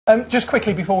Just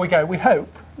quickly before we go, we hope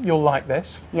you'll like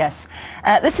this. Yes.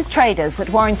 This is traders at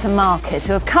Warrington Market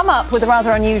who have come up with a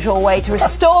rather unusual way to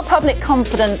restore public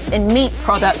confidence in meat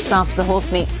products after the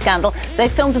horse meat scandal. They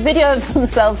filmed a video of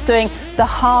themselves doing the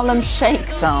Harlem Shake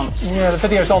dance. Yeah, the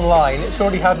video's online. It's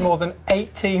already had more than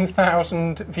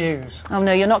 18,000 views. Oh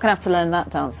no, you're not going to have to learn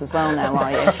that dance as well now, are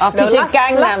you? After you did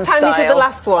Gangnam last time you did the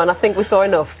last one, I think we saw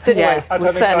enough, didn't we?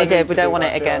 We certainly did. We don't want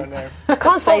it again. You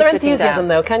can't stop their enthusiasm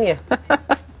though, can you?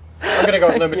 I'm going to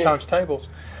go on number times tables.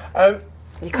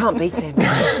 You can't beat him.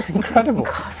 Incredible.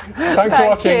 God, fantastic. Thanks for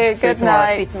watching. Thank you. Good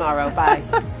night. See you tomorrow. Bye.